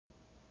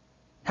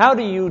How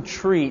do you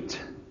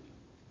treat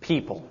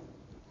people?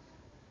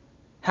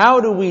 How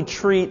do we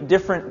treat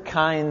different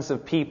kinds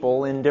of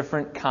people in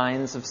different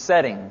kinds of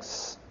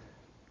settings?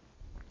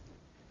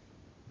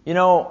 You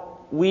know,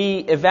 we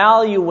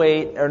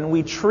evaluate and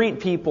we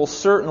treat people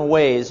certain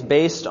ways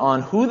based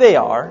on who they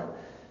are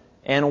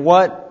and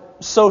what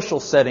social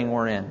setting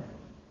we're in.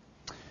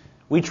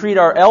 We treat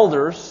our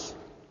elders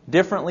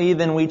differently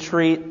than we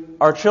treat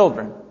our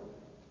children.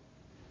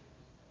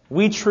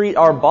 We treat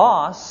our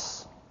boss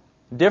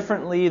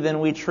differently than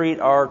we treat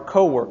our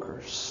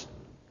coworkers.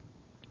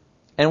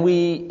 And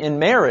we, in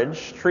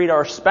marriage, treat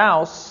our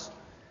spouse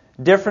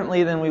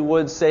differently than we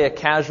would, say, a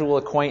casual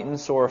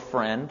acquaintance or a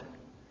friend.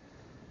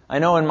 I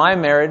know in my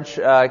marriage,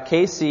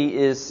 Casey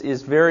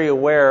is very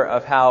aware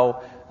of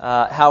how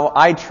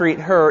I treat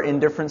her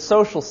in different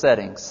social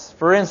settings.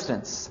 For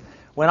instance,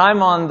 when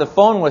I'm on the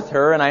phone with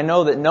her and I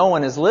know that no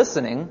one is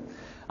listening,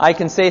 I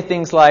can say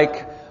things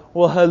like,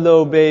 "Well,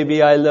 hello,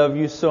 baby, I love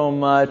you so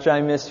much.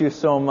 I miss you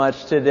so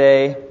much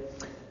today."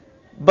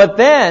 But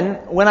then,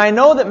 when I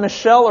know that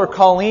Michelle or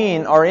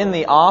Colleen are in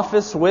the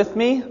office with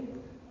me,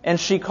 and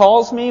she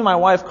calls me, my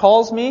wife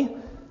calls me,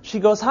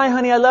 she goes, "Hi,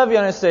 honey, I love you."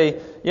 And I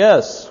say,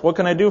 "Yes, what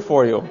can I do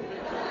for you?"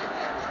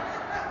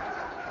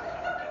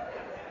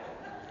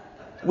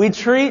 We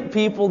treat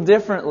people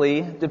differently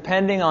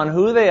depending on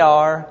who they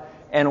are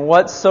and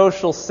what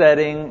social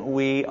setting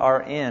we are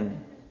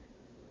in.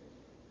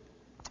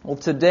 Well,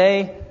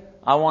 today,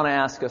 I want to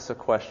ask us a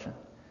question.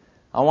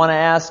 I want to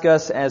ask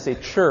us as a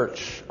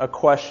church a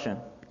question.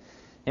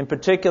 In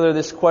particular,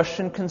 this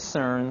question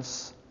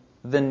concerns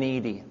the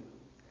needy,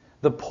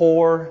 the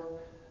poor,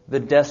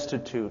 the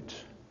destitute.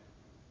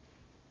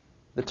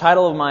 The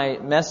title of my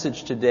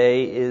message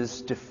today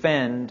is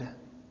Defend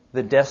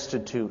the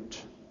Destitute.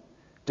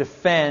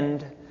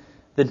 Defend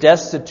the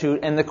destitute.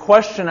 And the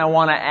question I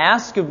want to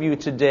ask of you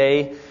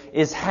today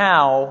is,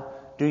 how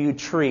do you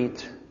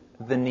treat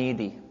the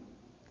needy?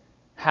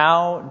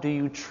 How do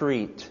you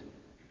treat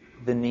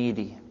the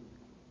needy?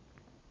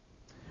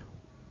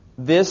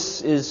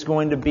 This is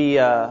going to be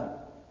a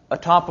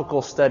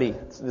topical study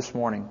this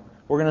morning.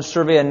 We're going to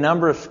survey a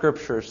number of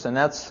scriptures, and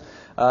that's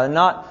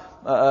not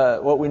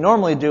what we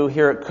normally do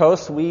here at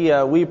Coast. We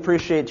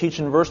appreciate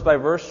teaching verse by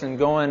verse and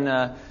going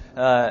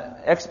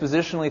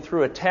expositionally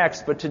through a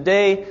text, but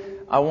today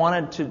I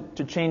wanted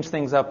to change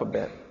things up a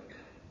bit.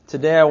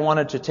 Today I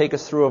wanted to take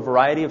us through a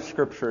variety of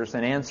scriptures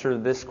and answer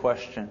this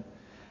question: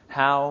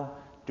 how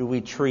do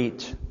we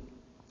treat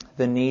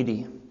the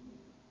needy?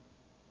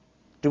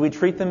 Do we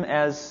treat them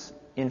as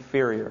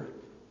inferior?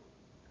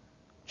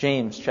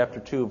 James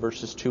chapter 2,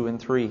 verses 2 and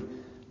 3.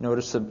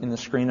 Notice in the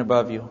screen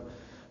above you.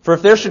 "For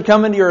if there should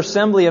come into your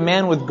assembly a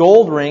man with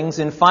gold rings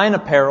in fine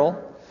apparel,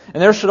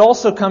 and there should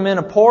also come in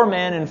a poor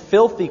man in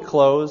filthy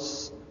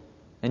clothes,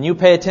 and you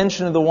pay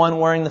attention to the one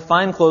wearing the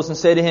fine clothes and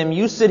say to him,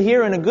 'You sit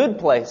here in a good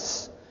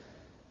place,'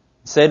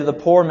 say to the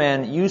poor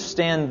man, 'You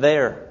stand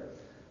there,'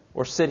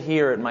 or 'Sit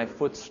here at my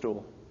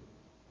footstool.'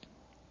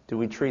 Do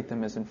we treat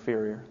them as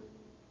inferior?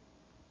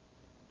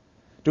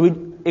 Do we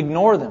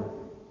ignore them?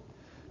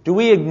 Do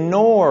we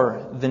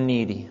ignore the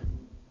needy?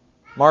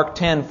 Mark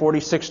 10,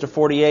 46 to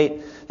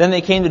 48. "Then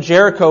they came to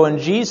Jericho, and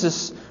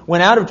Jesus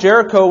went out of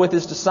Jericho with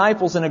his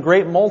disciples and a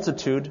great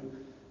multitude.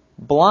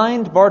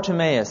 Blind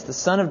Bartimaeus, the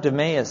son of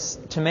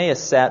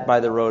Timaeus, sat by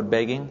the road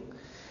begging.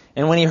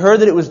 And when he heard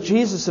that it was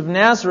Jesus of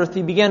Nazareth,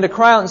 he began to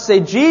cry out and say,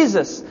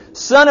 'Jesus,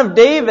 Son of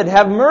David,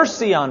 have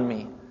mercy on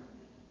me.'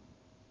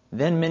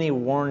 Then many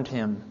warned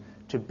him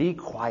to be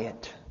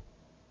quiet.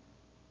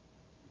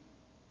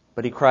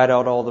 But he cried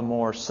out all the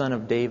more, 'Son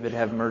of David,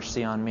 have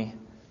mercy on me.'"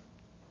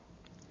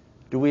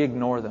 Do we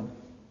ignore them?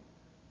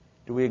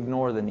 Do we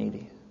ignore the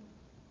needy?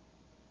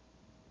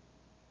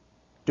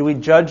 Do we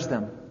judge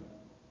them?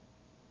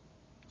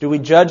 Do we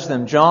judge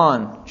them?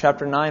 John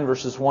chapter 9,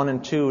 verses 1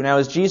 and 2. "Now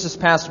as Jesus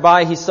passed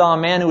by, he saw a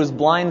man who was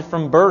blind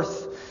from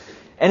birth.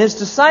 And his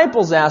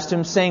disciples asked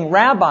him, saying,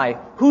 'Rabbi,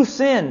 who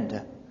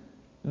sinned,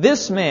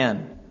 this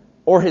man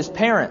or his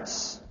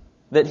parents,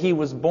 that he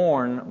was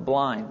born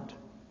blind?'"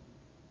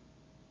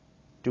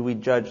 Do we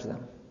judge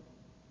them?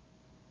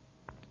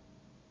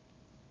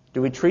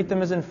 Do we treat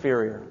them as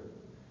inferior?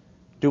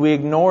 Do we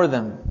ignore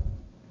them?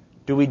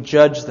 Do we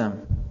judge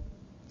them?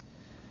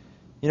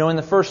 You know, in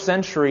the first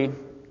century,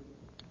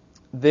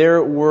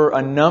 there were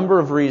a number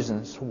of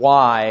reasons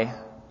why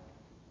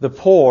the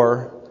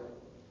poor,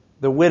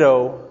 the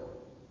widow,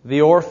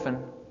 the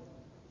orphan,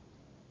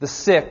 the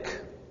sick,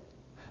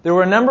 there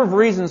were a number of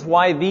reasons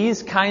why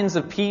these kinds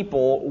of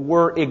people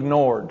were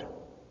ignored,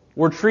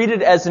 were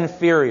treated as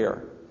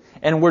inferior,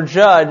 and were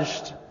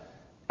judged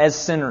as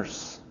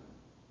sinners.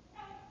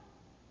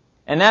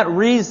 And that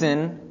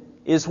reason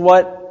is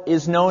what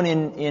is known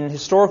in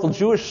historical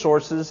Jewish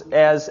sources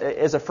as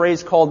a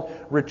phrase called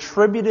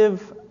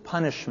retributive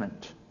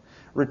punishment.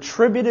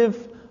 Retributive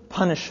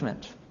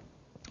punishment.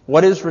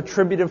 What is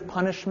retributive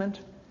punishment?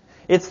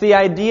 It's the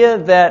idea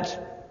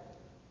that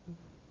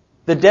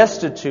the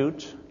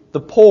destitute, the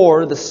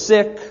poor, the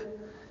sick,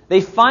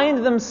 they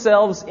find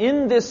themselves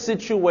in this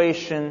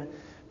situation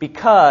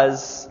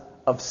because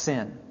of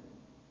sin.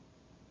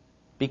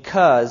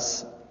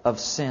 because of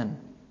sin.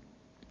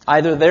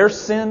 Either their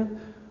sin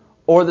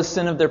or the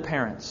sin of their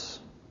parents.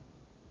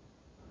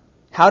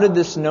 How did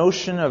this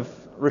notion of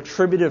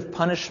retributive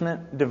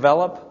punishment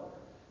develop?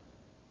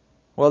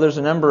 Well, there's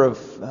a number of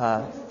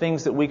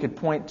things that we could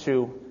point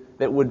to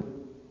that would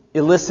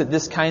elicit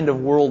this kind of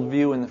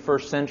worldview in the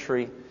first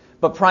century.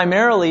 But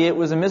primarily it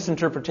was a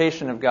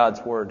misinterpretation of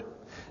God's Word.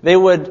 They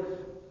would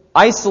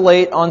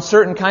isolate on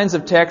certain kinds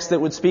of texts that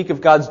would speak of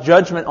God's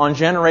judgment on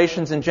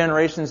generations and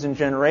generations and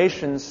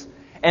generations,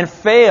 and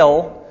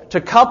fail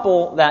to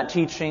couple that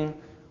teaching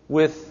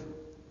with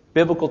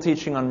biblical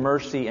teaching on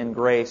mercy and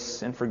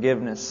grace and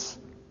forgiveness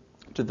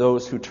to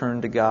those who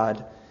turn to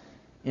God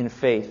in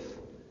faith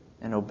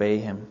and obey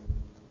Him.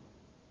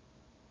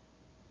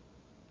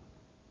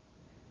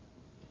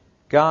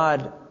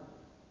 God,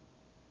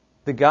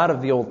 the God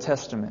of the Old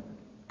Testament,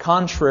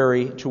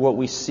 contrary to what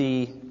we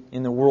see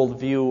in the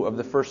worldview of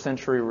the first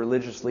century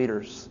religious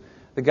leaders,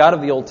 the God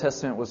of the Old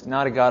Testament was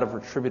not a God of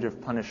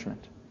retributive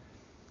punishment.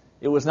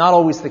 It was not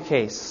always the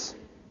case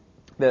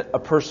that a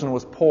person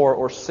was poor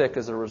or sick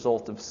as a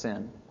result of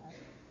sin.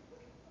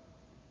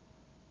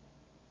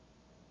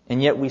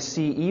 And yet we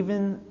see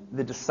even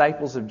the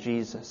disciples of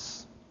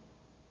Jesus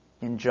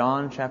in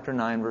John chapter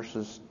 9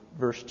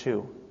 verse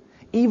 2.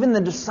 Even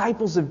the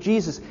disciples of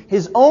Jesus,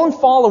 His own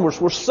followers,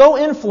 were so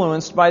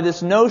influenced by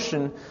this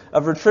notion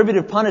of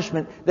retributive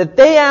punishment that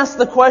they asked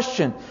the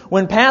question,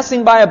 when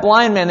passing by a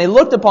blind man, they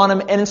looked upon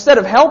him, and instead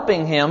of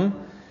helping him,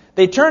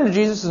 they turned to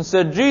Jesus and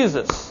said,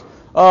 "Jesus,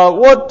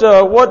 what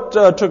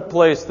took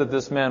place that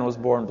this man was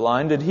born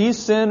blind? Did he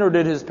sin or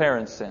did his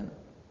parents sin?"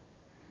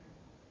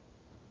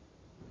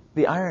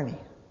 The irony.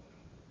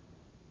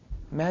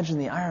 Imagine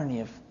the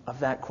irony of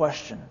that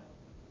question.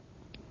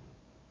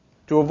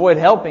 To avoid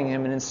helping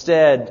him and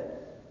instead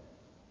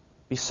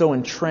be so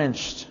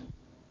entrenched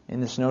in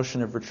this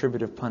notion of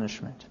retributive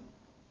punishment.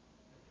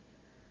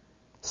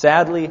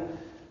 Sadly,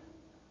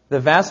 the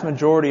vast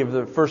majority of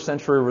the first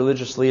century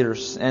religious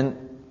leaders,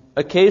 and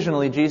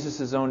occasionally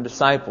Jesus' own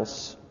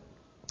disciples,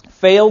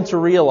 failed to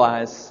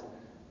realize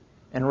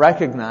and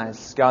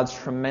recognize God's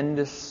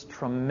tremendous,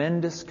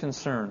 tremendous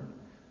concern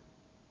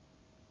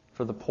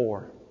for the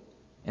poor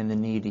and the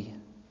needy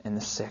and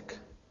the sick.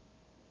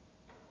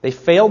 They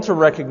failed to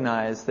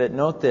recognize that,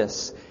 note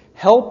this,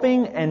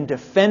 helping and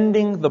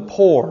defending the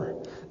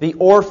poor, the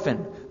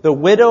orphan, the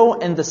widow,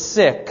 and the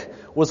sick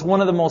was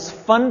one of the most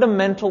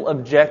fundamental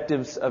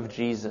objectives of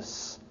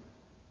Jesus.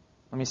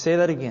 Let me say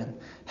that again.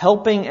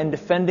 Helping and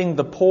defending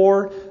the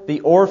poor,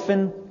 the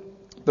orphan,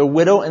 the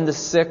widow, and the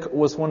sick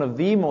was one of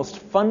the most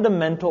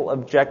fundamental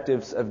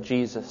objectives of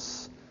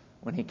Jesus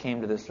when He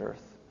came to this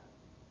earth.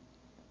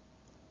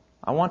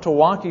 I want to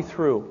walk you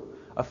through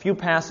a few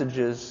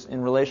passages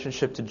in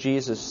relationship to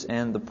Jesus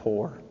and the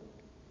poor.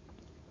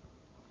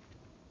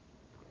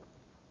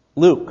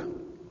 Luke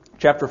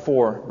chapter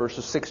 4,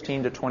 verses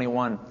 16 to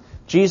 21.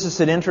 Jesus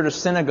had entered a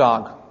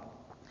synagogue,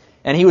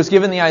 and He was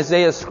given the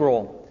Isaiah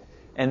scroll.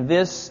 And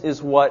this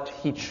is what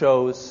He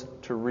chose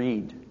to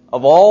read.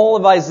 Of all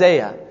of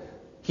Isaiah,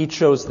 He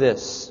chose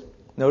this.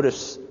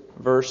 Notice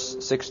verse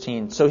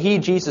 16. So He,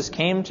 Jesus,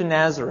 came to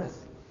Nazareth,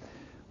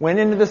 went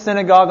into the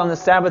synagogue on the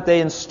Sabbath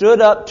day, and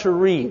stood up to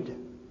read.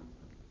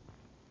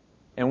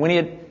 And when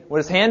he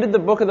was handed the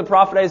book of the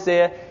prophet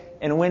Isaiah,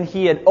 and when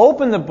he had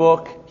opened the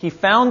book, he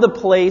found the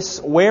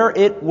place where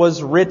it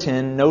was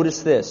written,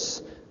 notice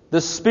this, "The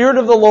Spirit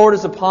of the Lord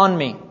is upon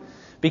me,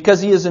 because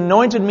He has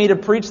anointed me to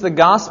preach the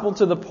gospel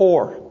to the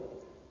poor.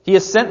 He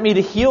has sent me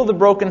to heal the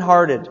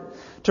brokenhearted,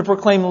 to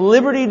proclaim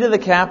liberty to the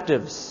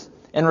captives,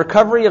 and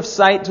recovery of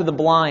sight to the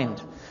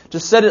blind,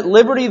 to set at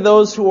liberty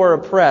those who are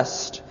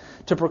oppressed,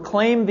 to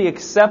proclaim the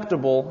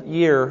acceptable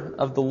year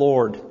of the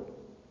Lord."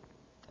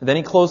 And then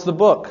He closed the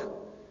book.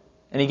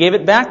 And He gave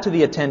it back to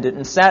the attendant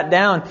and sat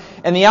down.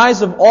 And the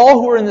eyes of all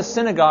who were in the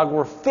synagogue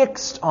were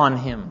fixed on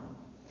Him.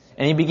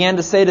 And He began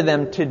to say to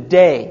them,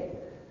 "Today,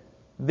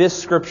 this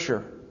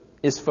scripture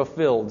is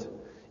fulfilled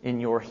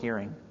in your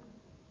hearing."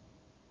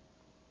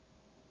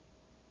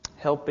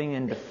 Helping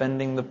and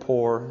defending the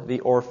poor,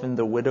 the orphan,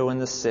 the widow,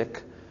 and the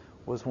sick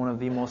was one of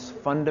the most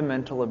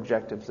fundamental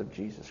objectives of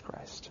Jesus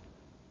Christ.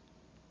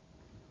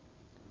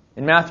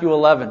 In Matthew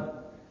 11,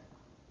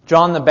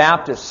 John the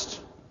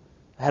Baptist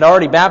had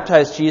already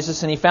baptized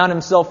Jesus, and he found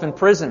himself in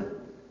prison.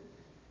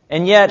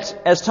 And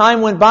yet, as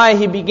time went by,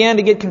 he began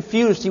to get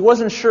confused. He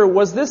wasn't sure,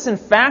 was this in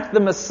fact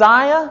the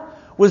Messiah?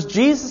 Was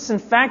Jesus in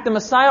fact the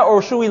Messiah,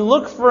 or should we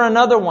look for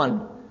another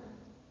one?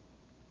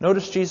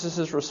 Notice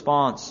Jesus'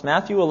 response.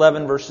 Matthew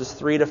 11, verses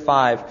 3 to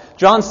 5.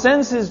 John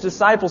sends his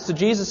disciples to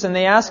Jesus, and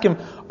they ask Him,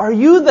 "Are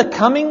you the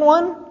coming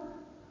one,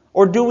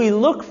 or do we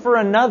look for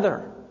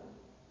another?"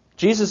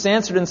 Jesus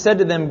answered and said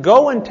to them,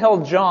 "Go and tell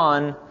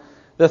John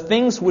the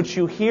things which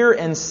you hear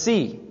and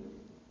see.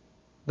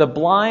 The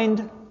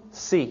blind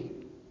see.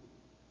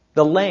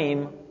 The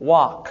lame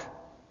walk.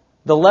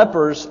 The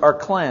lepers are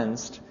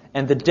cleansed,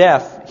 and the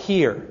deaf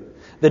hear.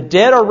 The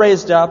dead are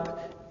raised up,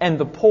 and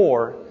the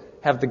poor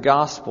have the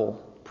gospel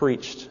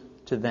preached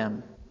to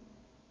them."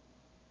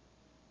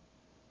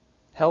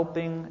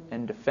 Helping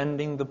and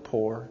defending the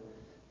poor,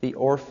 the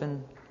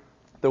orphan,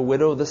 the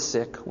widow, the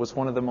sick was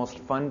one of the most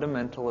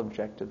fundamental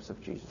objectives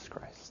of Jesus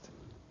Christ.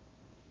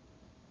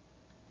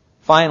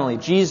 Finally,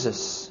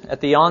 Jesus,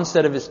 at the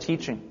onset of His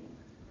teaching,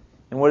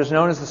 in what is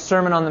known as the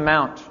Sermon on the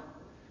Mount,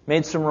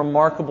 made some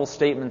remarkable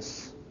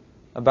statements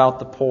about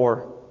the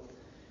poor.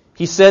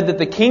 He said that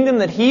the kingdom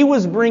that He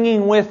was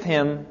bringing with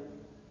Him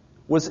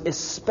was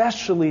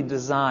especially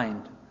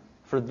designed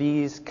for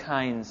these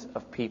kinds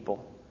of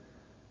people.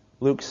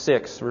 Luke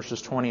 6,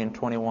 verses 20 and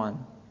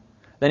 21.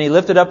 Then He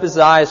lifted up His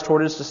eyes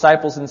toward His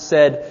disciples and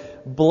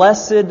said,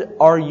 "Blessed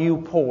are you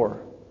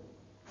poor,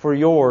 for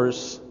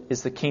yours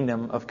is the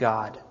kingdom of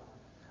God.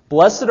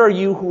 Blessed are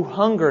you who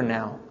hunger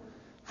now,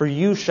 for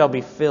you shall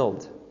be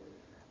filled.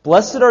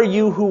 Blessed are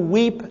you who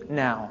weep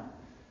now,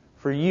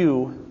 for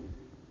you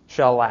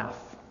shall laugh."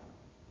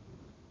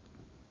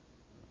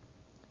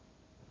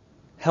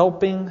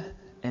 Helping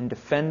and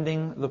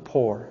defending the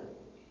poor,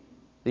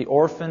 the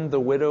orphan, the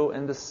widow,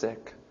 and the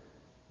sick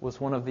was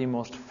one of the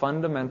most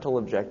fundamental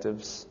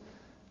objectives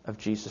of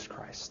Jesus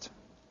Christ.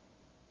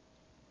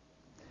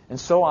 And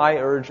so I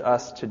urge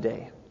us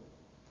today,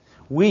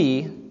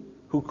 we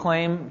who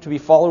claim to be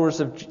followers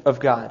of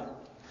God,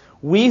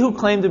 we who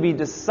claim to be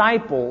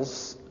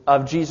disciples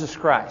of Jesus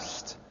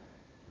Christ,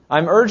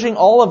 I'm urging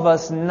all of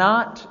us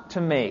not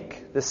to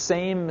make the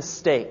same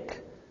mistake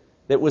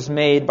that was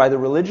made by the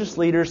religious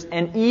leaders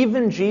and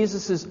even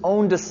Jesus'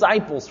 own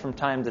disciples from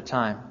time to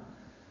time.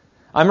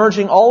 I'm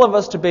urging all of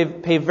us to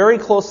pay very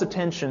close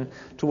attention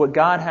to what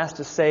God has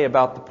to say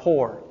about the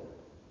poor,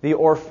 the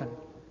orphan,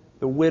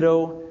 the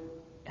widow,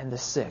 and the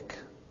sick,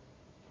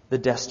 the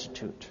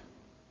destitute.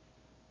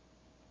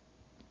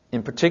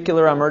 In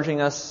particular, I'm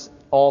urging us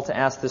all to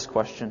ask this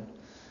question: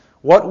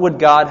 what would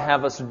God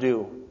have us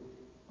do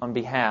on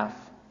behalf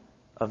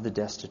of the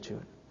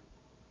destitute?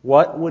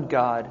 What would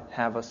God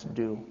have us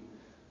do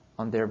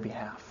on their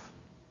behalf?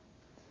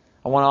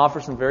 I want to offer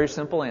some very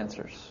simple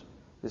answers.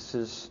 This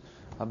is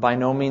by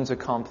no means a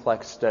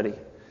complex study.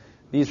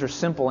 These are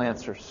simple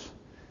answers.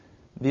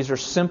 These are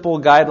simple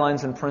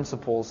guidelines and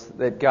principles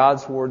that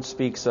God's Word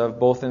speaks of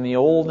both in the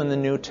Old and the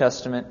New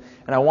Testament.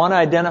 And I want to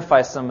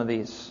identify some of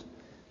these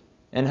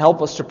and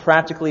help us to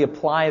practically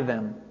apply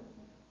them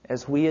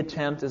as we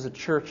attempt as a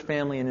church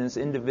family and as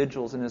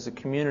individuals and as a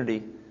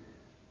community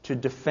to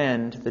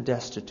defend the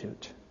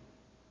destitute.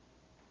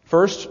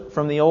 First,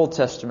 from the Old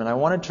Testament, I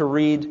wanted to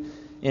read,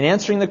 in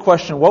answering the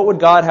question, what would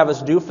God have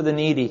us do for the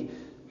needy?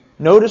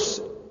 Notice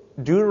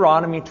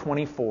Deuteronomy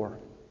 24.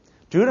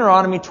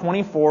 Deuteronomy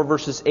 24,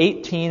 verses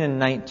 18 and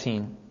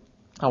 19.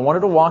 I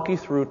wanted to walk you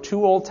through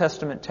two Old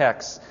Testament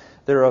texts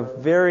that are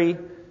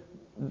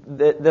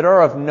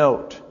of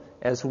note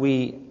as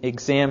we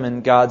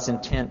examine God's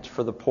intent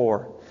for the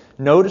poor.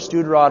 Notice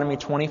Deuteronomy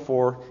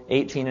 24,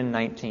 18 and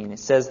 19. It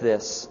says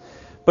this: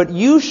 "But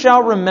you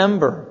shall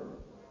remember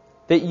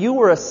that you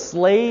were a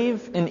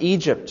slave in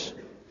Egypt,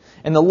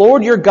 and the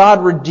Lord your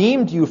God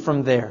redeemed you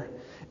from there.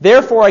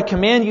 Therefore I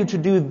command you to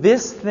do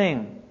this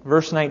thing."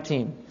 Verse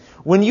 19.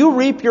 "When you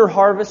reap your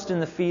harvest in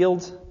the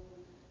field,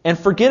 and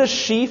forget a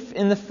sheaf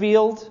in the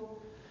field,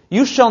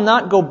 you shall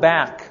not go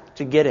back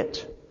to get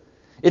it.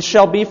 It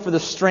shall be for the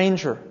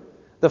stranger,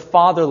 the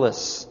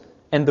fatherless,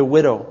 and the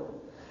widow,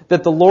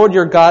 that the Lord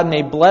your God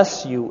may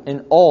bless you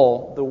in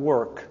all the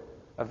work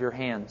of your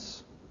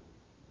hands."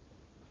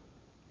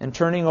 And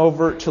turning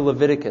over to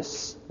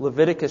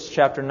Leviticus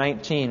chapter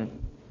 19,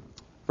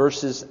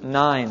 verses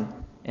 9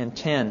 and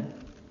 10.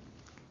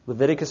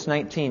 Leviticus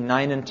 19,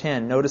 9 and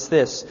 10. Notice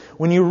this: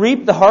 "When you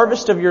reap the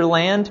harvest of your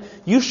land,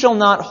 you shall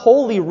not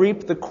wholly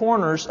reap the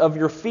corners of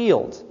your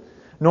field,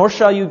 nor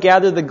shall you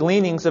gather the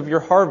gleanings of your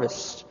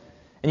harvest.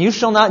 And you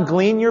shall not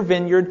glean your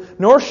vineyard,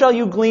 nor shall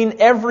you glean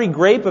every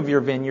grape of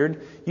your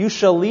vineyard. You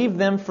shall leave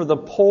them for the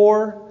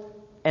poor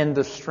and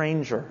the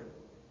stranger.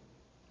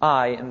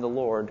 I am the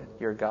Lord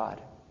your God."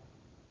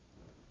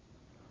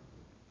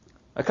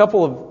 A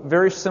couple of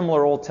very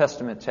similar Old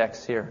Testament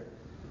texts here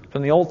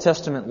from the Old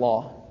Testament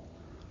law.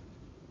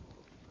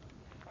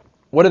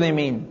 What do they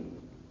mean?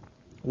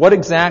 What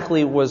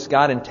exactly was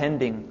God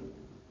intending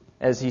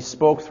as He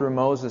spoke through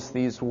Moses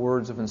these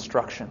words of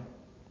instruction?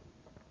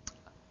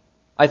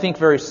 I think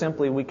very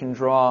simply we can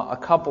draw a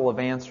couple of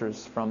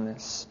answers from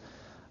this.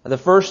 The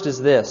first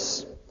is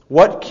this: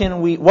 what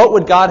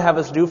would God have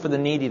us do for the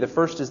needy? The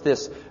first is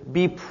this: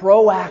 be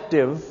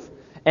proactive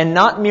and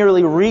not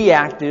merely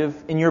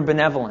reactive in your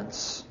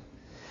benevolence.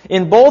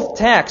 In both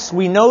texts,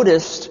 we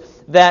noticed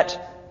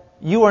that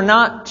you are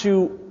not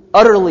to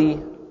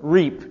utterly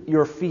reap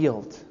your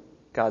field,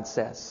 God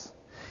says.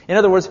 In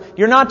other words,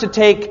 you're not to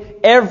take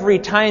every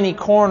tiny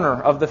corner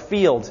of the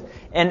field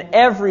and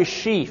every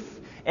sheaf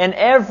and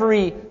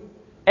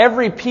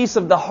every piece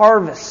of the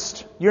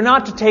harvest. You're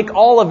not to take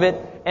all of it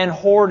and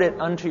hoard it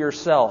unto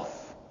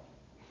yourself.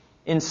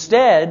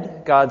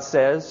 Instead, God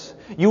says,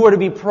 you are to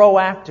be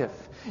proactive.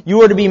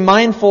 You are to be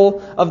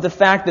mindful of the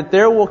fact that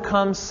there will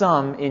come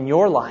some in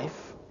your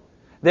life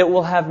that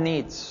will have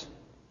needs.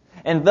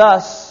 And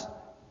thus,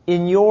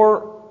 in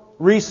your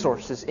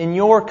resources, in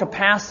your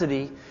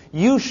capacity,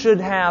 you should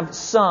have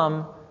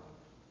some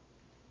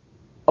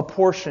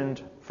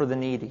apportioned for the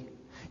needy.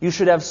 You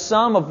should have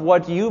some of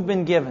what you've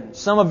been given,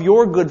 some of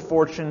your good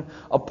fortune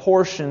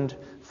apportioned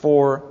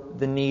for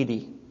the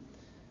needy.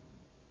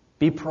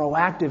 Be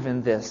proactive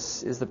in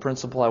this is the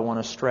principle I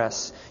want to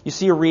stress. You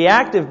see, a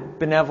reactive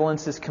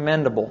benevolence is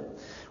commendable.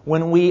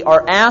 When we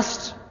are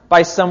asked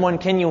by someone,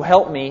 can you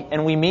help me,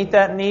 and we meet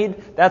that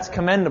need, that's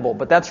commendable,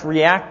 but that's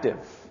reactive.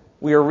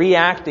 We are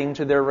reacting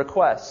to their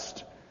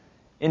request.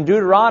 In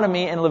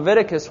Deuteronomy and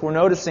Leviticus, we're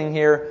noticing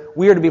here,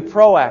 we are to be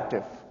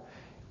proactive.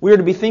 We are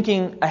to be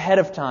thinking ahead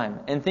of time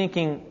and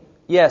thinking,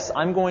 yes,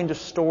 I'm going to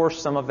store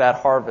some of that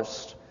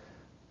harvest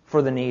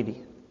for the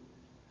needy.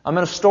 I'm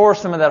going to store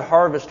some of that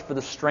harvest for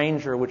the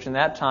stranger, which in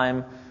that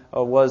time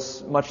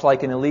was much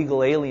like an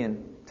illegal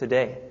alien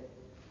today.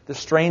 The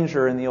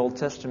stranger in the Old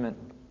Testament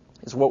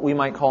is what we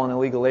might call an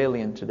illegal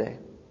alien today.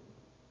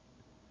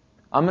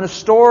 I'm going to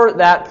store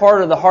that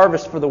part of the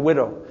harvest for the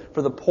widow,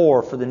 for the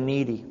poor, for the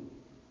needy.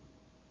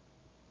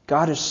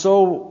 God is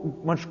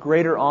so much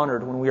greater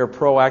honored when we are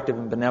proactive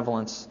in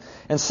benevolence.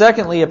 And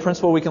secondly, a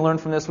principle we can learn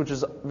from this, which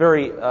is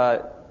very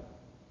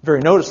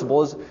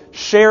noticeable, is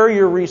share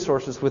your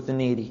resources with the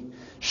needy.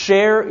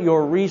 Share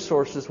your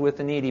resources with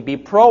the needy. Be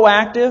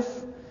proactive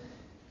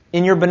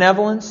in your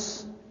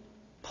benevolence.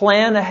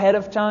 Plan ahead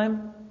of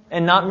time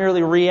and not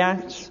merely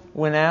react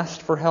when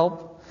asked for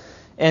help.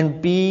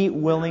 And be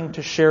willing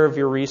to share of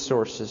your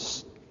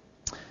resources.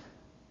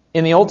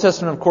 In the Old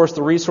Testament, of course,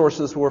 the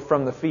resources were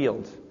from the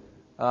field.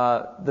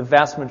 The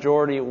vast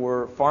majority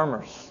were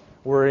farmers,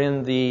 were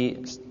in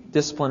the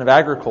discipline of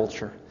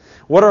agriculture.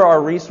 What are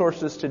our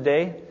resources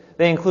today?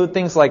 They include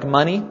things like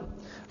money,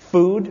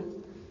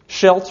 food,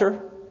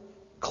 shelter,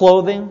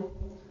 clothing,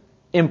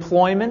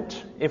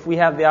 employment, if we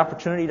have the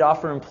opportunity to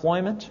offer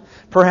employment,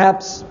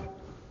 perhaps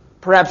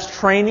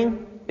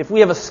training, if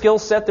we have a skill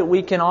set that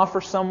we can offer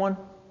someone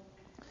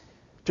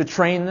to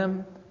train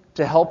them,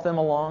 to help them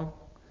along.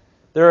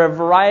 There are a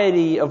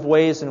variety of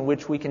ways in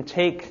which we can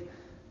take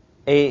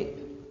a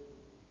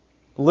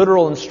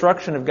literal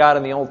instruction of God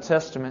in the Old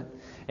Testament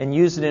and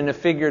use it in a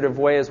figurative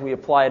way as we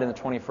apply it in the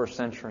 21st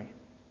century.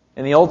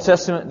 In the Old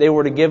Testament, they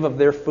were to give of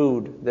their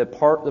food, the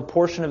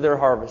portion of their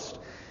harvest.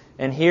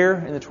 And here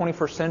in the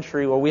 21st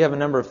century, well, we have a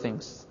number of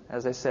things.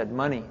 As I said,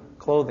 money,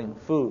 clothing,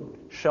 food,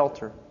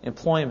 shelter,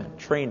 employment,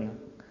 training.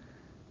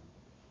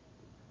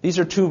 These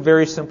are two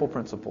very simple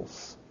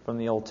principles from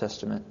the Old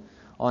Testament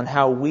on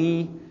how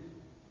we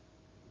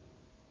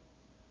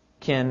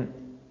can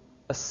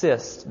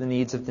assist the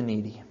needs of the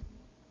needy.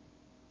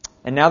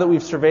 And now that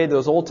we've surveyed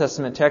those Old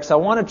Testament texts, I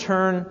want to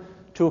turn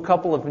to a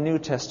couple of New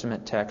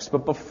Testament texts.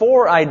 But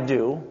before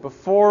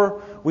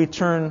we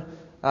turn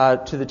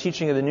to the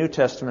teaching of the New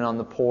Testament on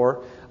the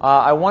poor,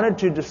 I wanted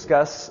to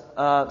discuss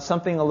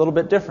something a little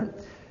bit different.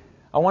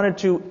 I wanted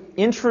to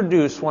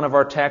introduce one of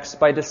our texts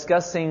by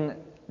discussing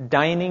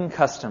dining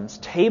customs,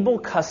 table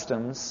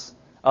customs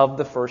of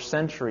the first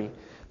century.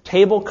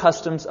 Table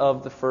customs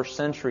of the first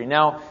century.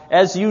 Now,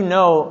 as you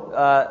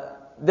know,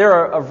 there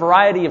are a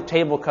variety of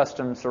table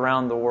customs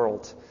around the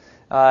world.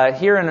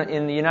 Here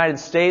in the United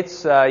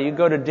States, you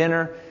go to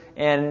dinner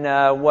and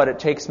it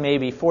takes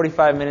maybe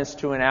 45 minutes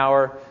to an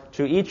hour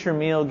to eat your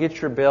meal,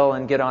 get your bill,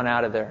 and get on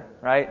out of there,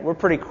 right? We're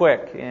pretty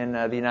quick in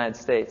the United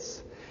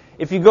States.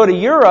 If you go to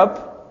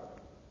Europe,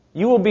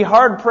 you will be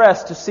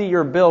hard-pressed to see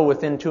your bill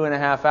within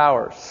 2.5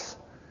 hours.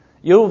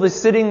 You'll be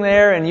sitting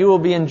there and you will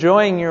be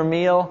enjoying your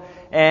meal,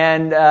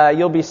 and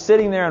you'll be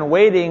sitting there and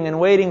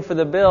waiting for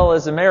the bill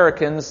as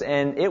Americans,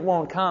 and it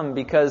won't come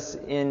because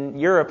in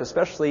Europe,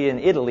 especially in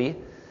Italy,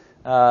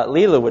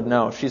 Leela would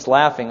know. She's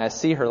laughing. I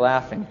see her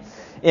laughing.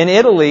 In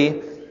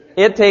Italy,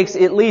 it takes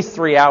at least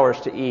 3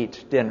 hours to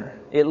eat dinner.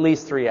 At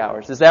least 3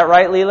 hours. Is that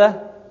right,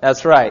 Leela?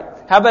 That's right.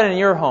 How about in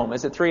your home?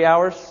 Is it 3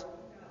 hours?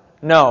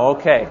 No.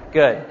 Okay.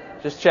 Good.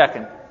 Just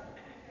checking.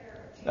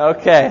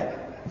 Okay.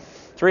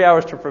 3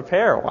 hours to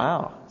prepare.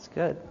 Wow. That's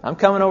good. I'm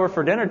coming over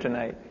for dinner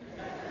tonight.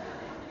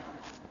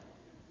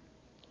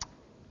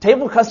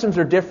 Table customs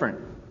are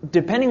different,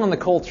 depending on the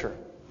culture.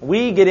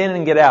 We get in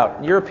and get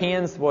out.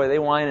 Europeans, boy, they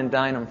wine and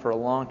dine them for a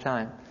long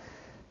time.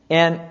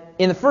 And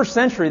in the first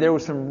century, there were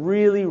some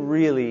really,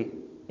 really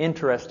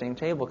interesting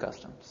table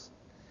customs.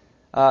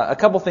 A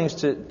couple things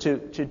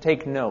to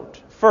take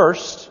note.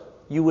 First,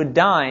 you would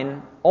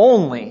dine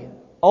only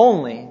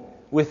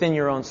within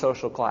your own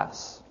social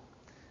class.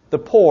 The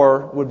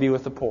poor would be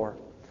with the poor.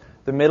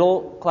 The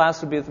middle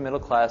class would be with the middle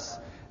class.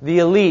 The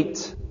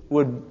elite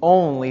would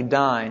only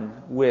dine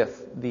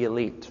with the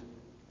elite.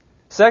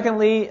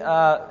 Secondly,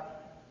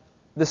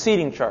 the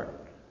seating chart.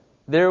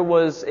 There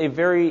was a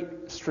very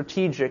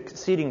strategic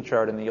seating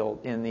chart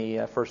in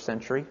the first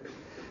century.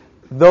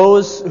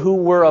 Those who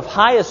were of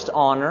highest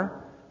honor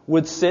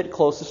would sit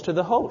closest to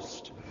the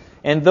host,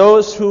 and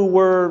those who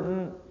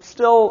were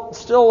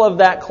still of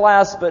that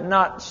class but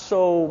not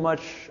so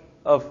much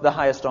of the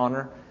highest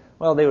honor,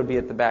 well, they would be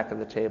at the back of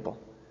the table.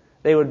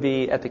 They would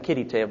be at the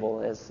kiddie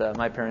table, as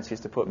my parents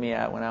used to put me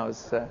at when I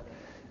was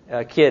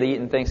a kid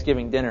eating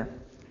Thanksgiving dinner.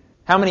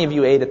 How many of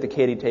you ate at the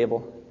kiddie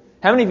table?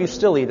 How many of you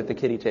still eat at the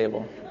kiddie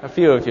table? A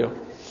few of you.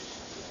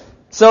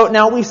 So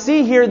now we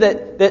see here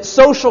that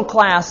social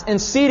class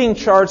and seating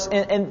charts,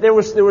 and there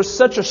was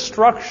such a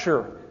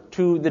structure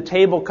to the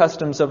table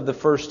customs of the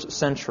first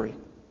century.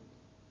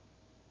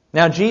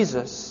 Now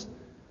Jesus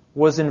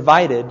was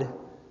invited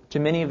to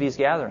many of these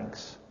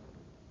gatherings.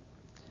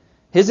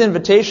 His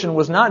invitation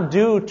was not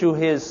due to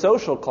his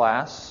social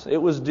class. It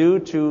was due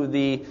to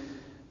the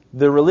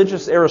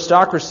religious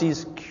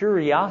aristocracy's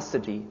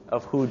curiosity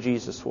of who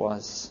Jesus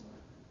was.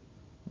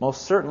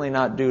 Most certainly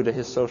not due to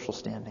his social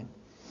standing.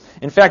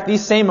 In fact,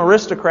 these same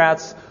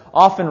aristocrats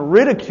often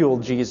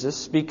ridiculed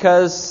Jesus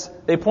because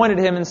they pointed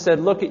at him and said,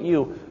 "Look at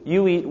you.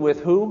 You eat with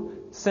who?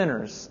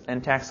 Sinners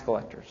and tax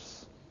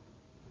collectors."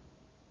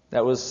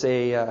 That was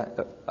a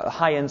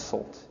high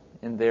insult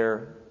in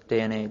their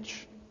day and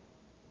age.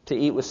 To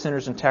eat with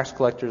sinners and tax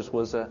collectors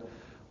was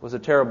a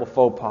terrible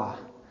faux pas,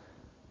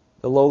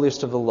 the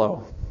lowliest of the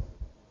low.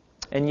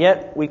 And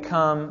yet we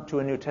come to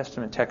a New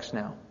Testament text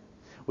now.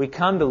 We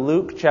come to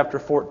Luke chapter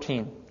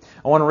 14.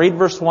 I want to read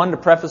verse 1 to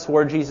preface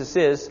where Jesus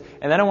is,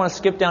 and then I want to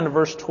skip down to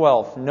verse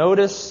 12.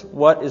 Notice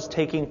what is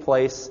taking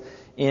place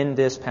in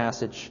this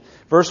passage.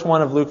 Verse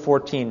 1 of Luke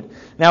 14.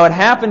 Now it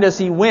happened as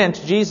he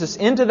went, Jesus,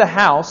 into the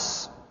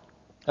house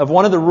of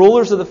one of the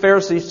rulers of the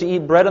Pharisees to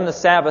eat bread on the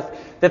Sabbath,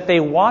 that they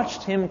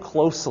watched him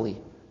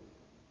closely.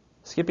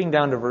 Skipping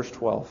down to verse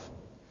 12.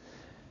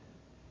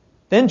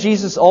 Then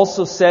Jesus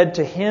also said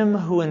to him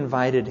who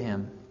invited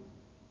him,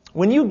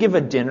 "When you give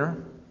a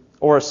dinner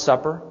or a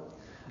supper,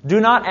 do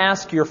not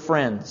ask your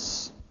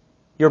friends,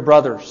 your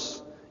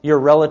brothers, your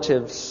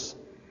relatives,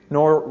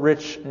 nor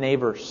rich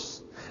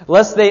neighbors,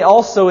 lest they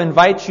also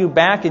invite you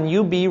back and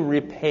you be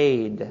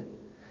repaid.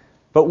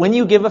 But when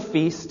you give a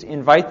feast,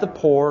 invite the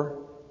poor,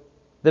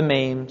 the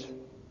maimed,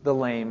 the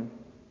lame,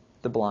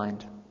 the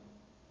blind."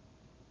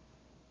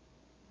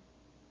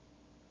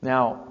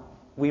 Now,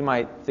 we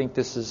might think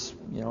this is,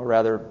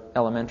 rather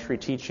elementary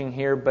teaching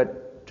here,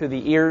 but to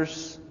the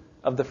ears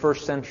of the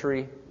first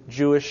century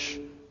Jewish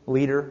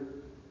leader,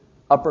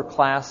 upper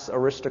class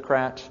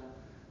aristocrat,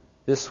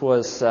 this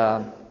was,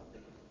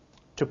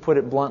 to put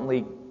it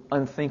bluntly,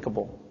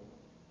 unthinkable.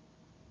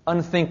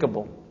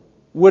 Unthinkable.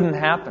 Wouldn't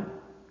happen.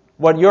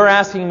 What you're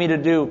asking me to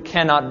do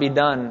cannot be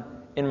done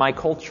in my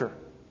culture.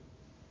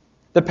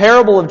 The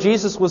parable of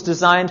Jesus was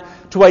designed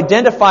to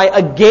identify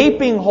a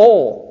gaping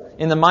hole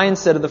in the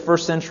mindset of the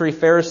first century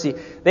Pharisee.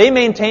 They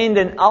maintained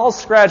an "I'll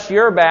scratch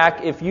your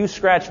back if you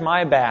scratch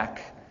my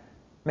back"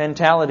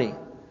 mentality.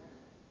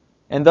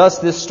 And thus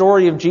this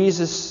story of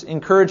Jesus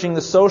encouraging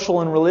the social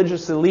and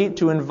religious elite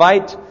to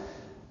invite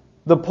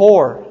the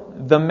poor,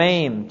 the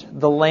maimed,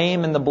 the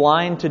lame, and the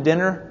blind to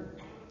dinner,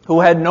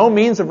 who had no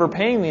means of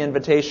repaying the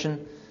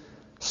invitation,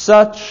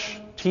 such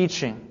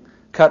teaching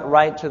cut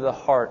right to the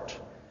heart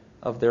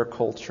of their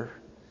culture.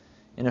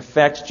 In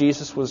effect,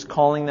 Jesus was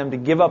calling them to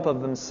give up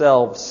of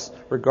themselves,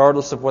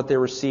 regardless of what they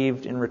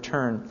received in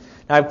return.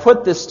 Now, I've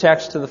put this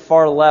text to the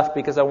far left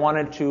because I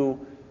wanted to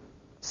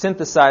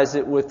synthesize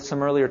it with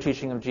some earlier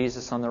teaching of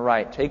Jesus on the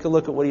right. Take a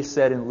look at what he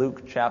said in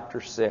Luke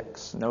chapter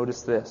 6.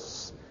 Notice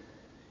this.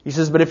 He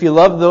says, "But if you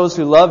love those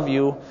who love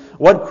you,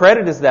 what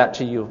credit is that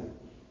to you?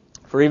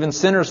 For even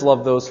sinners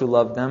love those who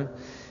love them.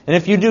 And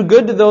if you do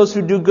good to those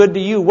who do good to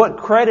you, what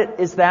credit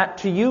is that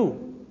to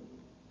you?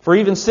 For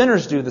even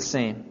sinners do the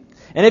same.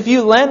 And if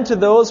you lend to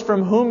those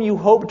from whom you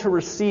hope to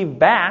receive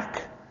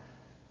back,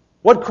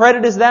 what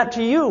credit is that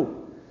to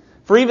you?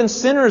 For even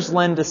sinners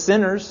lend to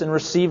sinners and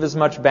receive as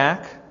much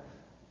back.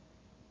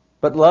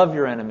 But love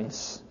your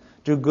enemies,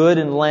 do good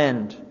and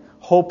lend,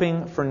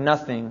 hoping for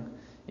nothing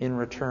in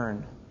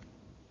return."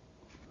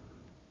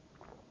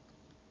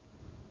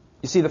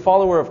 You see, the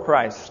follower of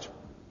Christ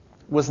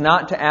was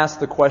not to ask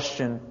the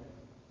question,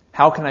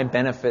 "How can I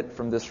benefit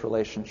from this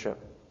relationship?"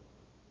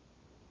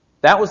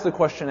 That was the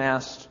question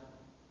asked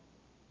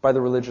by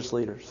the religious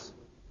leaders.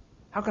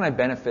 How can I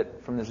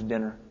benefit from this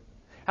dinner?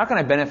 How can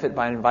I benefit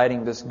by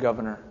inviting this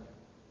governor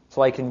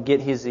so I can get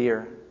his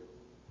ear?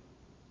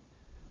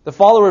 The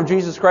follower of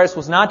Jesus Christ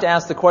was not to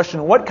ask the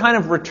question, "What kind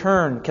of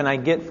return can I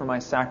get for my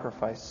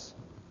sacrifice?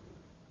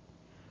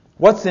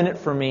 What's in it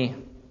for me?"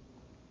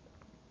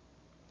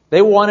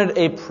 They wanted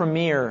a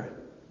premier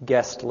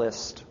guest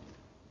list.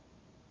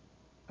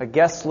 A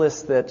guest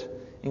list that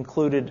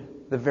included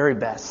the very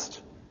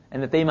best,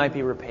 and that they might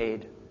be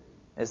repaid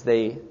as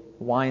they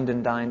wined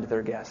and dined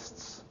their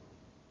guests.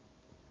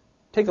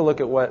 Take a look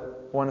at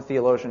what one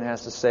theologian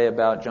has to say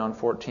about John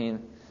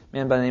 14. A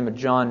man by the name of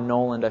John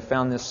Noland. I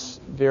found this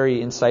very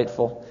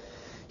insightful.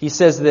 He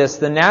says this: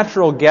 "The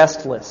natural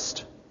guest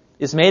list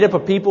is made up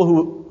of people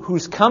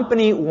whose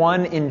company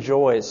one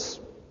enjoys."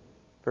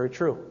 Very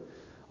true.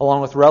 Along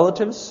with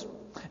relatives,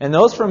 and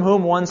those from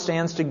whom one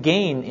stands to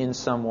gain in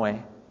some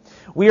way.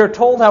 We are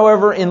told,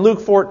 however, in Luke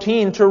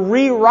 14 to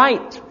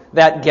rewrite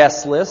that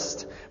guest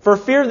list for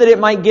fear that it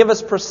might give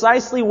us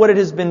precisely what it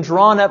has been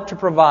drawn up to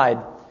provide,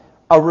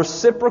 a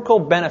reciprocal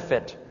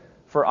benefit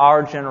for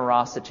our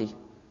generosity.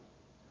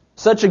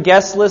 Such a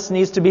guest list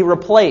needs to be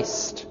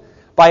replaced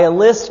by a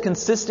list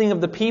consisting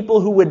of the people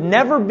who would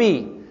never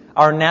be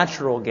our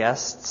natural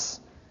guests,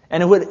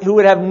 and who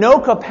would have no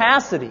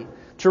capacity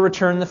to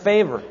return the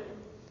favor.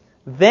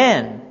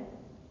 Then,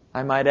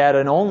 I might add,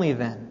 and only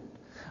then,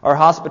 our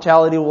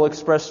hospitality will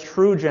express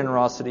true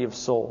generosity of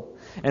soul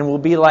and will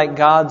be like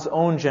God's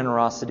own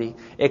generosity,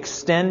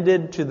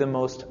 extended to the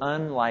most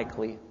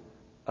unlikely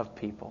of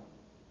people.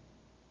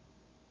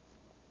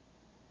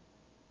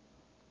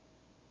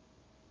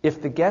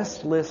 If the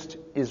guest list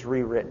is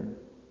rewritten,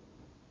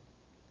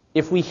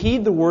 if we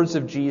heed the words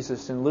of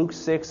Jesus in Luke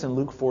 6 and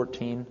Luke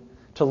 14,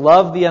 to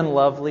love the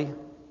unlovely,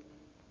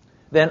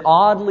 then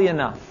oddly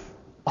enough,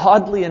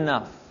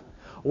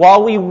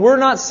 while we were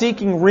not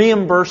seeking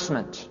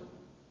reimbursement,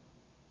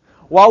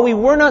 while we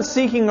were not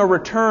seeking a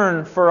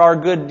return for our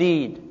good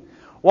deed,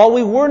 while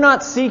we were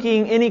not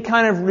seeking any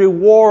kind of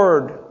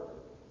reward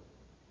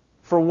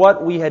for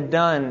what we had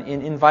done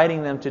in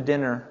inviting them to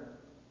dinner,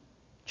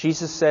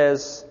 Jesus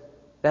says,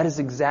 that is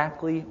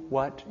exactly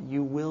what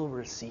you will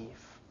receive.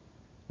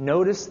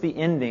 Notice the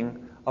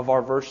ending of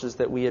our verses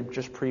that we had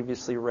just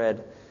previously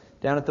read,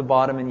 down at the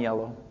bottom in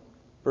yellow.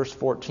 Verse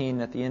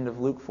 14, at the end of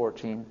Luke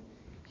 14.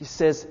 He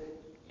says,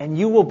 and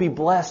you will be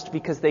blessed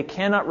because they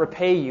cannot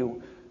repay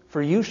you,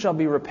 for you shall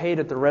be repaid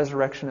at the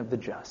resurrection of the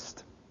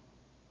just.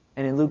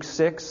 And in Luke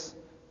 6,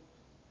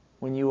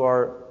 when you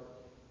are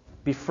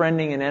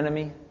befriending an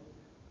enemy,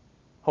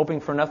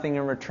 hoping for nothing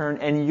in return,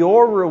 and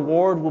your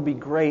reward will be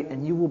great,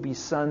 and you will be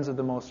sons of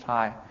the Most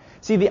High.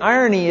 See, the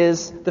irony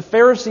is, the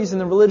Pharisees and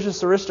the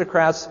religious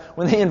aristocrats,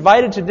 when they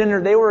invited to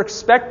dinner, they were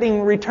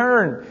expecting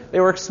return. They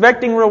were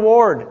expecting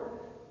reward.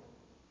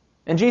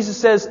 And Jesus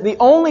says, the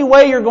only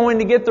way you're going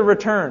to get the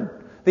return,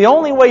 the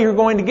only way you're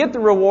going to get the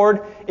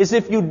reward, is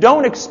if you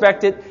don't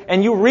expect it,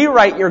 and you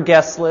rewrite your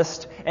guest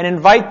list, and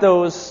invite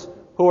those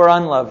who are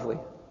unlovely,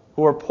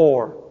 who are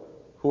poor,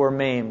 who are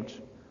maimed,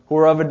 who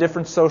are of a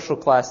different social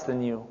class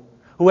than you,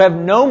 who have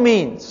no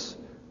means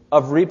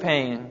of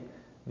repaying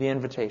the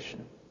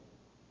invitation.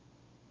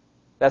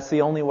 That's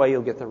the only way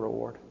you'll get the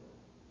reward.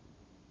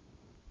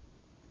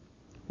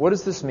 What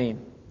does this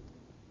mean?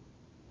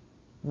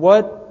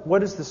 What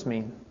does this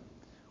mean?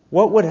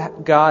 What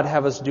would God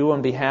have us do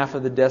on behalf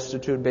of the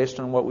destitute based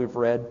on what we've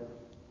read?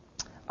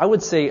 I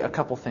would say a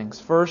couple things.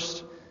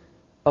 First,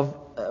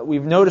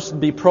 we've noticed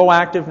be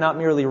proactive, not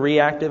merely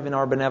reactive in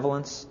our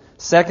benevolence.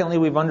 Secondly,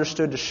 we've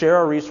understood to share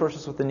our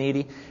resources with the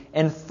needy.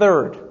 And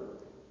third,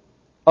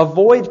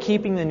 avoid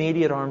keeping the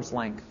needy at arm's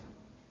length.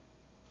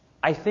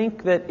 I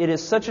think that it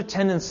is such a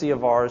tendency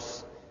of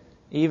ours,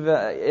 even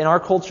in our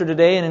culture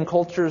today and in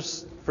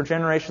cultures for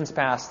generations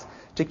past,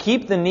 to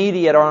keep the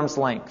needy at arm's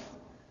length.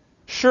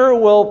 Sure,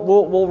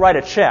 we'll write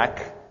a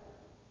check,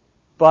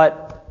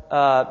 but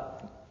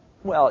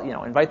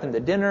invite them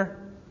to dinner.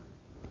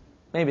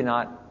 Maybe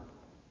not.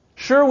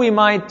 Sure, we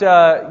might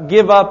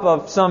give up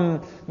of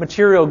some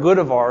material good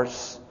of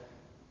ours,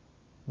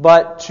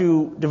 but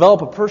to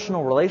develop a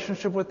personal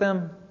relationship with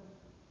them,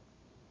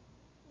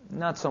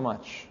 not so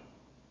much.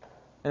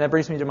 And that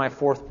brings me to my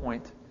fourth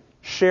point.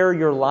 Share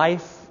your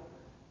life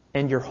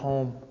and your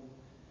home.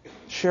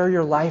 Share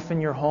your life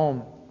and your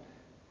home.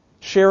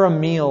 Share a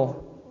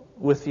meal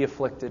with the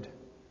afflicted.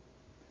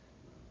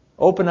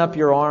 Open up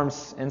your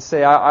arms and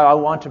say, I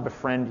want to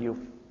befriend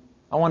you.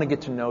 I want to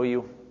get to know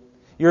you.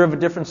 You're of a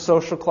different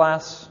social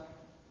class.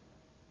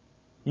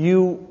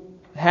 You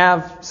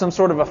have some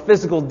sort of a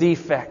physical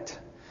defect.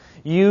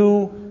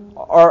 You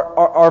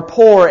are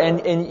poor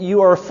and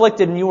you are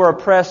afflicted and you are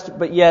oppressed,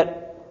 but yet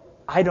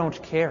I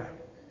don't care.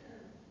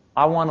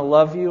 I want to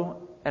love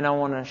you and I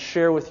want to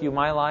share with you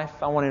my life.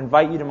 I want to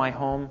invite you to my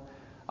home.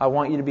 I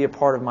want you to be a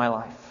part of my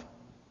life.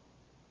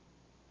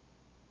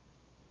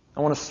 I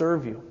want to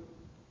serve you.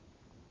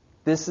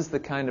 This is the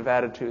kind of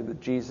attitude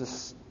that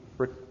Jesus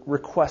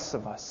requests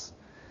of us,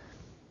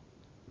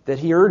 that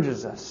He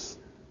urges us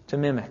to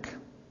mimic.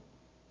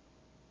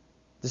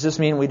 Does this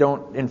mean we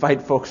don't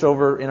invite folks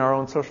over in our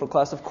own social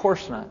class? Of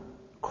course not.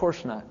 Of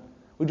course not.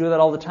 We do that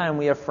all the time.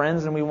 We have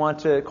friends and we want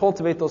to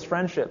cultivate those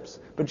friendships.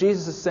 But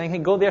Jesus is saying, hey,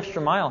 go the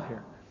extra mile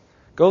here.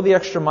 Go the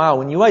extra mile.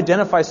 When you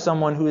identify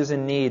someone who is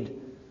in need,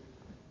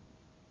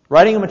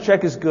 writing them a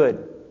check is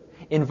good.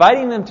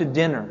 Inviting them to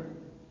dinner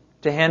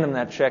to hand them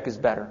that check is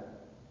better.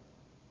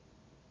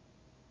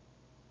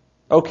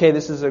 Okay,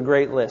 this is a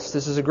great list.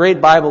 This is a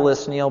great Bible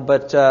list, Neil,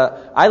 but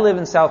I live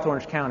in South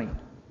Orange County.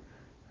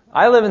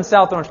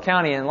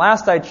 And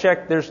last I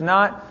checked, there's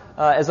not,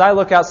 as I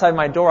look outside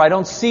my door, I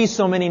don't see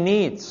so many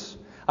needs.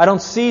 I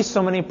don't see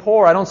so many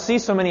poor. I don't see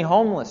so many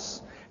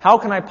homeless. How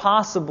can I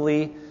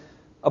possibly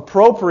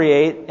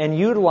appropriate and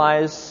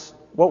utilize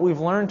what we've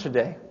learned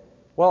today?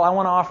 Well, I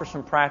want to offer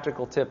some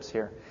practical tips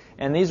here.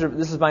 And this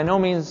is by no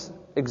means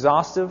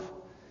exhaustive.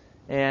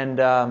 And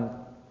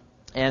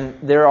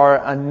there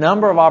are a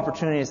number of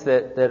opportunities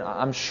that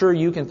I'm sure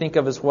you can think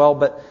of as well.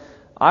 But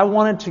I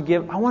wanted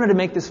to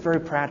make this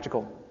very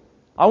practical.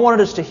 I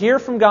wanted us to hear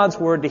from God's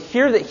Word, to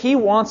hear that He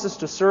wants us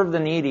to serve the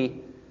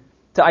needy,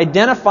 to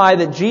identify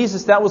that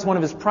Jesus, that was one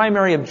of His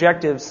primary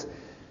objectives,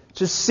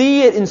 to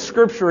see it in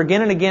Scripture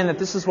again and again that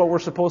this is what we're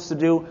supposed to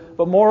do.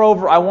 But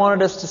moreover, I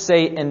wanted us to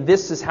say, and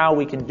this is how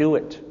we can do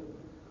it.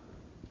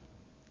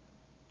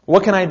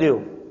 What can I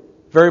do?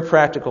 Very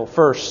practical.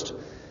 First,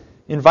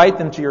 invite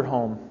them to your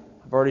home.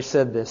 I've already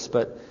said this,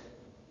 but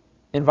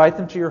invite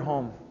them to your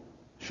home.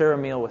 Share a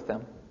meal with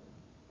them.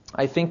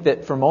 I think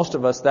that for most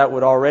of us, that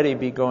would already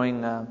be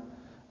going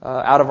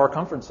out of our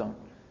comfort zone.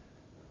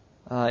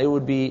 It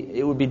would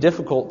be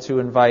difficult to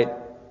invite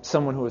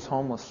someone who is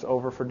homeless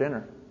over for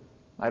dinner.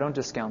 I don't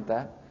discount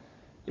that.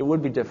 It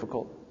would be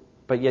difficult,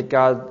 but yet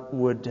God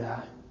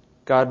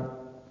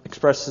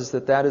expresses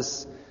that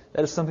is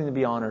something to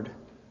be honored.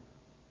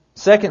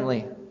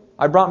 Secondly,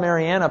 I brought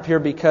Marianne up here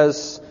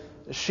because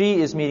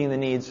she is meeting the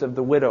needs of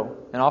the widow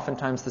and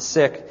oftentimes the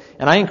sick.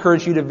 And I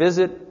encourage you to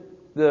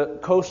visit the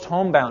Coast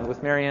Homebound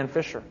with Marianne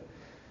Fisher.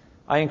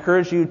 I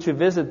encourage you to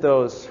visit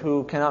those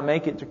who cannot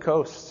make it to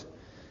Coast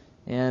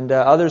and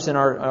others in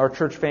our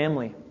church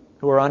family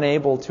who are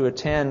unable to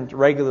attend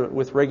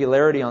with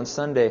regularity on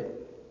Sunday.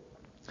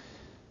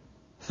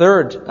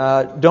 Third,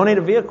 donate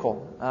a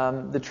vehicle.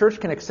 The church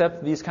can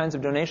accept these kinds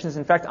of donations.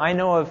 In fact, I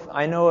know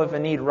of a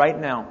need right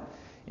now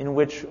in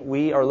which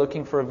we are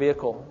looking for a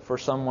vehicle for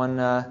someone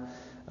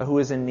who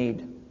is in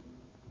need.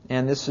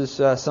 And this is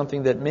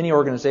something that many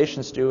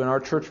organizations do, and our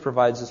church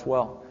provides as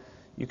well.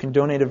 You can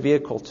donate a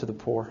vehicle to the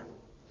poor.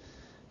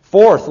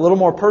 Fourth, a little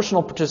more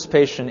personal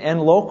participation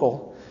and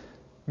local.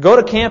 Go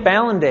to Camp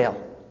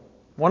Allendale,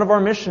 one of our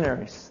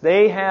missionaries.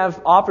 They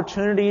have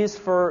opportunities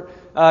for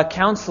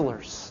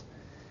counselors.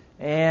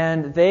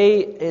 And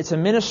it's a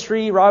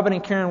ministry, Robin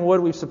and Karen Wood,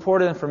 we've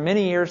supported them for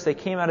many years. They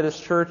came out of this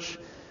church.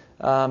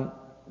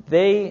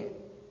 They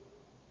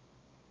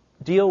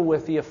deal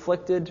with the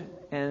afflicted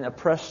and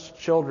oppressed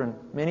children,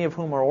 many of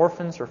whom are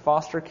orphans or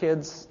foster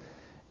kids.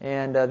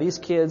 And these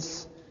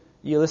kids,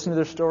 you listen to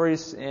their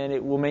stories and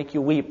it will make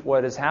you weep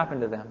what has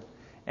happened to them.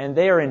 And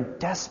they are in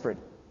desperate,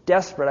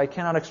 I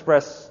cannot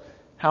express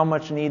how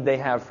much need they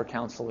have for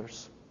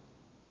counselors.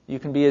 You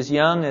can be as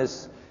young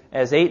as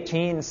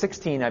 18,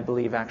 16, I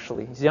believe,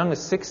 actually. As young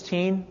as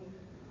 16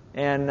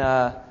 and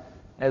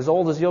as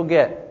old as you'll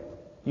get,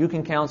 you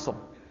can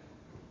counsel.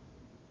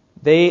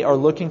 They are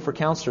looking for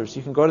counselors.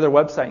 You can go to their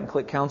website and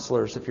click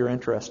counselors if you're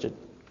interested.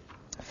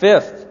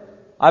 Fifth,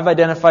 I've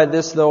identified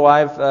this, though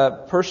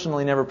I've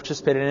personally never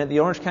participated in it,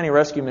 the Orange County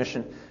Rescue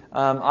Mission.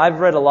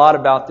 I've read a lot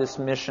about this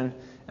mission,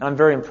 and I'm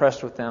very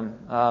impressed with them.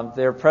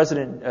 Their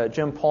president,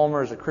 Jim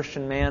Palmer, is a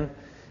Christian man,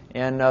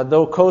 and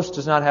though Coast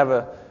does not have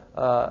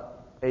a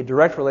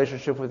direct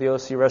relationship with the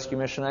OC Rescue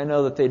Mission, I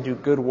know that they do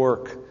good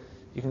work.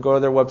 You can go to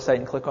their website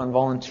and click on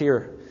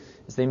volunteer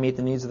as they meet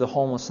the needs of the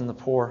homeless and the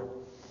poor.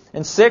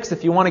 And sixth,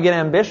 if you want to get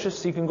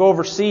ambitious, you can go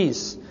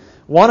overseas.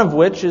 One of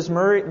which is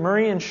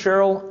Murray and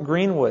Cheryl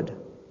Greenwood.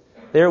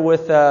 They're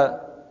with SIM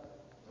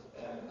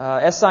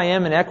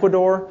in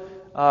Ecuador.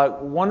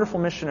 Wonderful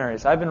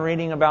missionaries. I've been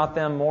reading about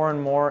them more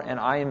and more, and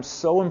I am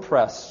so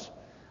impressed.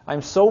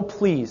 I'm so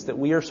pleased that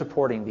we are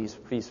supporting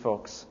these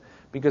folks.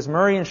 Because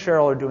Murray and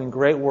Cheryl are doing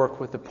great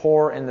work with the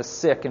poor and the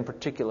sick in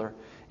particular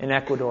in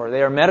Ecuador.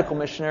 They are medical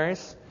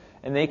missionaries,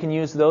 and they can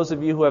use those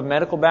of you who have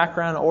medical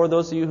background or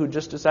those of you who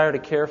just desire to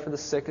care for the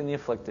sick and the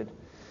afflicted.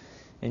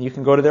 And you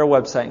can go to their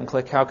website and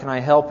click, How can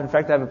I help? In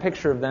fact, I have a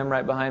picture of them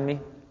right behind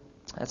me.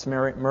 That's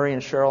Murray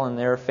and Cheryl and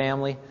their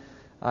family.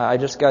 I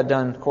just got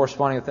done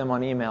corresponding with them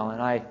on email,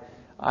 and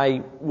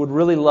I would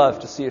really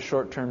love to see a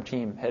short-term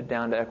team head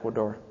down to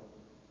Ecuador.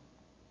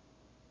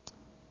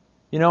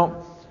 You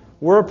know,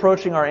 we're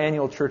approaching our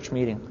annual church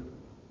meeting.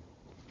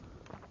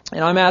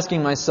 And I'm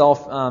asking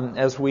myself,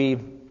 as we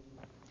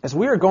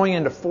are going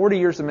into 40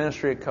 years of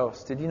ministry at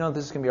Coast, did you know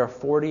this is going to be our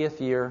 40th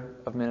year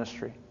of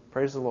ministry?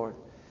 Praise the Lord.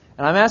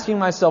 And I'm asking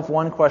myself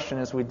one question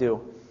as we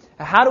do.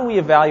 How do we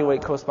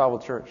evaluate Coast Bible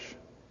Church?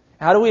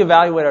 How do we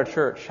evaluate our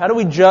church? How do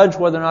we judge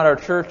whether or not our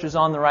church is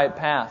on the right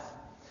path?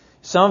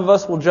 Some of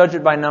us will judge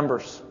it by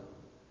numbers.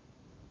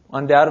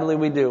 Undoubtedly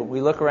we do.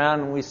 We look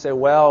around and we say,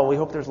 well, we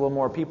hope there's a little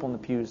more people in the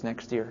pews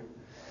next year.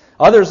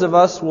 Others of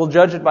us will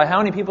judge it by how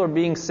many people are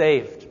being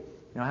saved.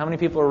 You know, how many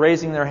people are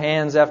raising their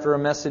hands after a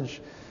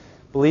message,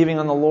 believing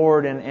on the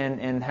Lord,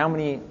 and how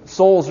many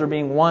souls are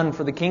being won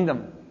for the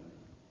kingdom.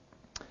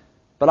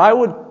 But I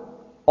would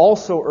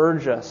also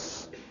urge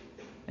us,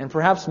 and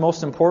perhaps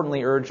most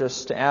importantly urge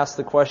us, to ask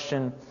the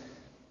question,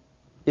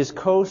 is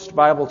Coast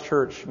Bible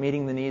Church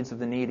meeting the needs of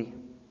the needy?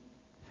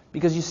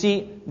 Because you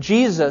see,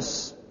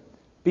 Jesus,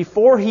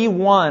 before He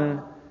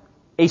won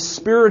a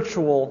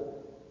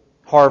spiritual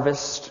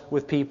harvest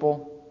with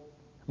people,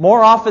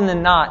 more often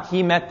than not,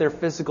 He met their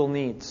physical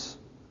needs.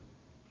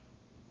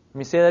 Let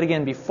me say that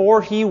again.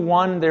 Before He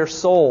won their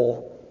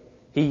soul,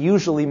 He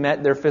usually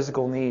met their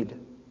physical need.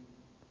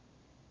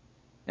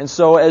 And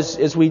so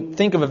as we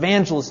think of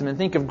evangelism and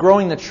think of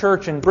growing the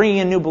church and bringing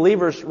in new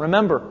believers,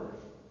 remember,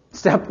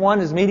 step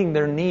one is meeting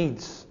their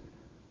needs,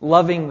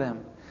 loving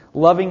them,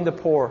 loving the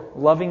poor,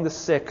 loving the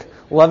sick,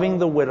 loving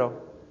the widow,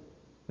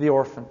 the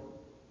orphan.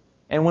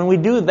 And when we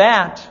do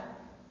that,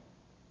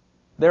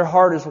 their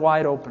heart is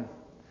wide open.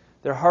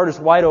 Their heart is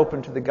wide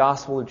open to the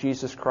gospel of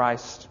Jesus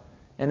Christ.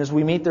 And as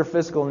we meet their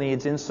physical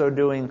needs, in so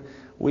doing,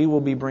 we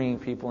will be bringing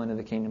people into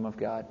the kingdom of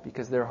God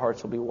because their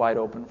hearts will be wide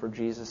open for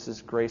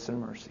Jesus' grace and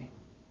mercy.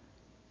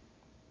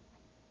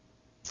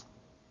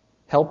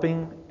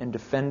 helping and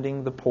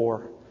defending the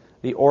poor,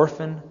 the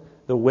orphan,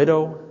 the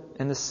widow,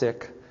 and the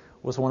sick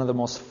was one of the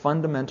most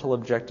fundamental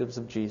objectives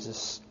of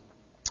Jesus.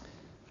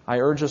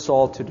 I urge us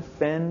all to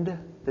defend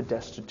the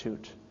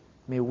destitute.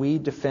 May we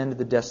defend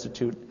the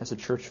destitute as a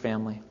church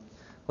family.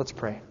 Let's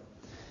pray.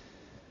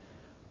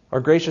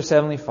 Our gracious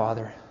Heavenly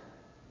Father,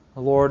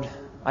 Lord,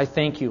 I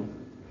thank you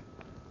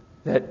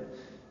that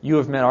you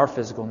have met our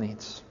physical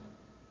needs.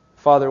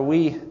 Father,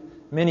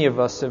 many of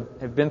us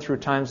have been through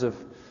times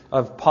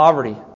of poverty